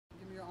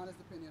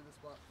opinion of the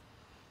spot?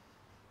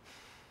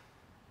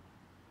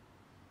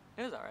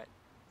 It was alright.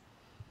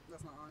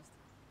 That's not honest.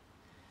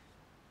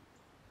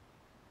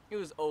 It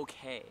was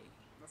okay.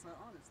 That's not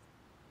honest.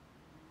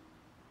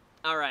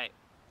 Alright,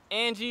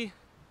 Angie,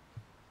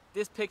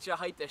 this picture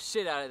hyped the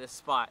shit out of this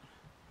spot.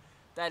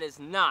 That is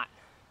not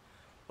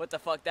what the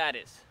fuck that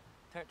is.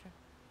 Turn.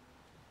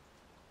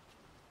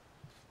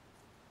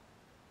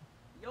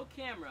 Your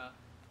camera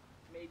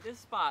made this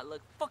spot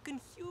look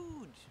fucking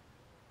huge.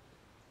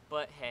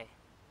 But hey,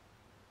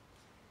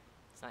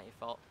 it's not your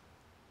fault.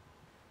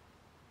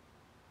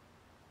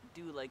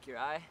 Do like your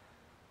eye.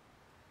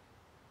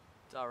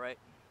 It's alright.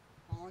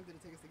 How long did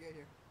it take us to get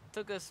here?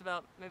 Took us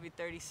about maybe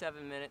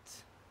 37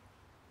 minutes.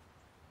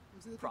 Let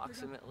me see the picture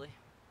again. Approximately.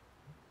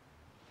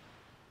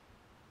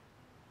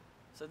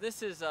 So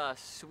this is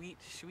Sweet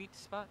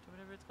Spot, or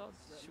whatever it's called.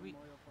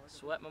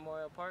 Sweat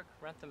Memorial Park,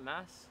 Rentham,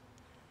 Mass.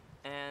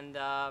 And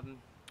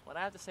what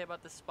I have to say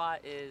about this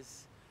spot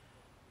is,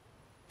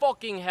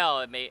 fucking hell,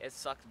 it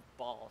sucks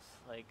balls.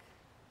 Like,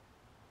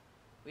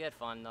 we had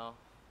fun though,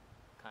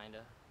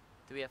 kinda.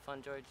 Did we have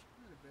fun, George?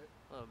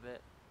 A little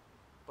bit.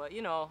 But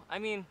you know, I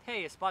mean,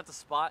 hey, a spot's a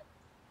spot.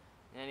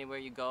 And anywhere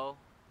you go,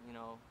 you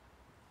know,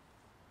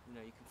 you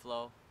can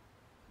flow.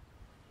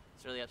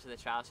 It's really up to the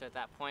trouser at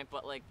that point,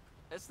 but like,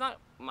 it's not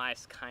my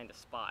kind of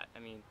spot. I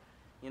mean,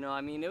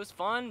 it was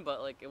fun,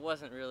 but like, it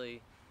wasn't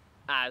really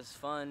as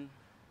fun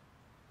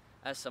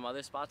as some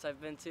other spots I've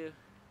been to.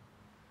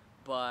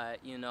 But,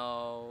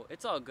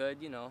 it's all good,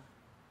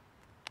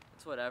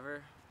 it's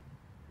whatever.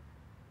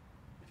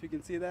 If you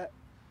can see that,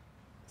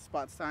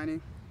 spot's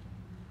tiny.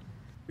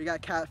 We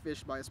got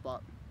catfished by a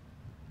spot.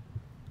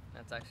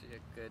 That's actually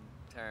a good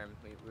term.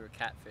 We were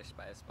catfished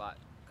by a spot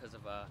because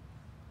of a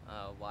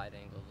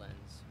wide-angle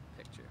lens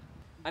picture.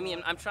 I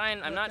mean, I'm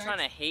not trying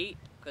to hate,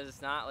 because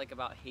it's not like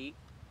about hate.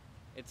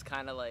 It's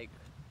kind of like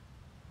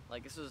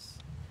this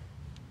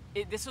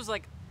was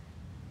like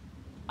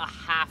a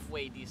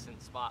halfway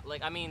decent spot.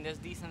 Like, I mean, there's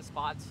decent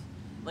spots,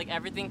 like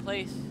Everything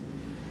Place.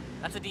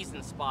 That's a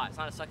decent spot. It's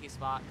not a sucky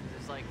spot,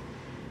 because it's like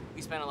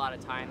we spent a lot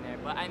of time there.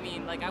 But I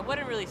mean, like, I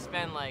wouldn't really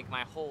spend like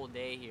my whole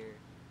day here,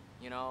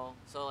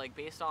 So like,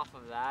 based off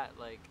of that,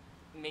 like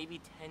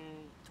maybe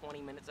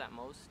 10-20 minutes at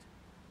most.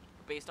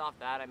 But based off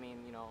that, I mean,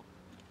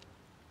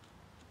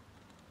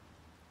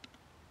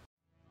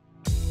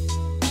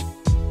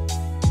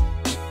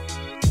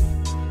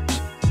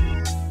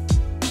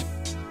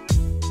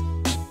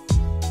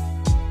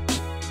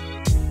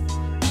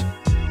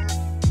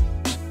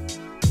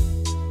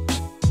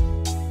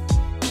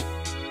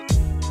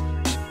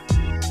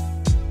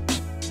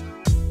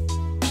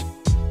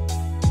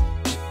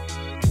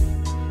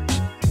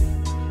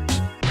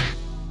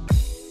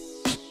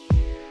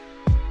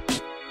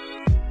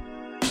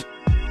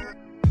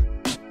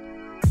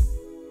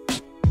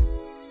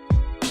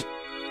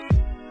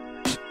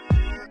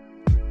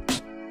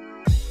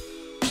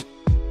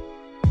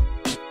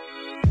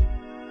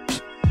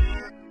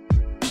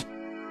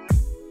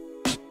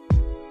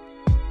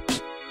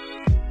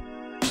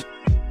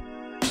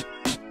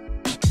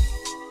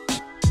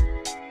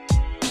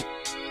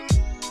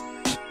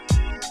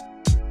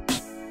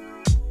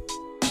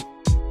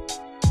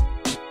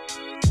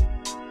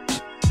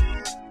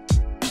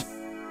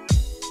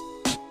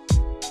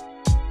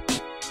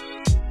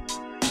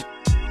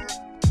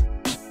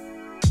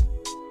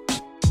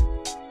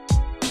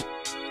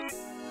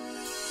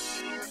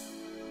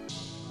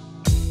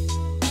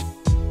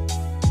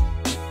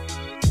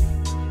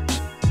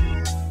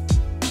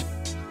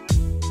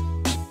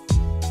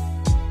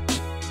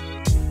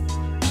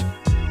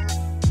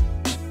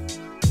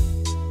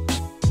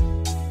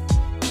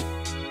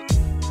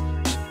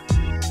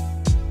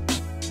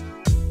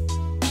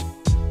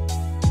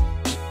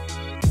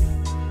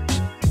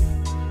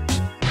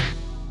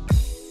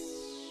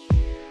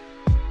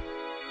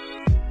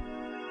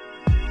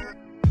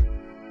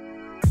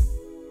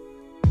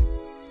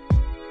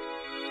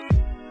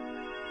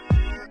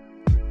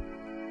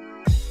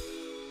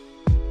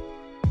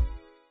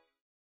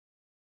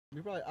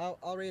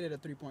 I'll rate it a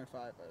 3.5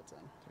 out of 10.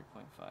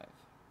 3.5.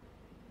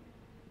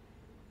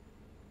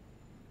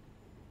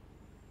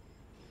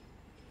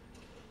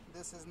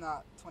 This is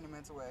not 20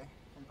 minutes away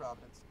from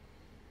Providence.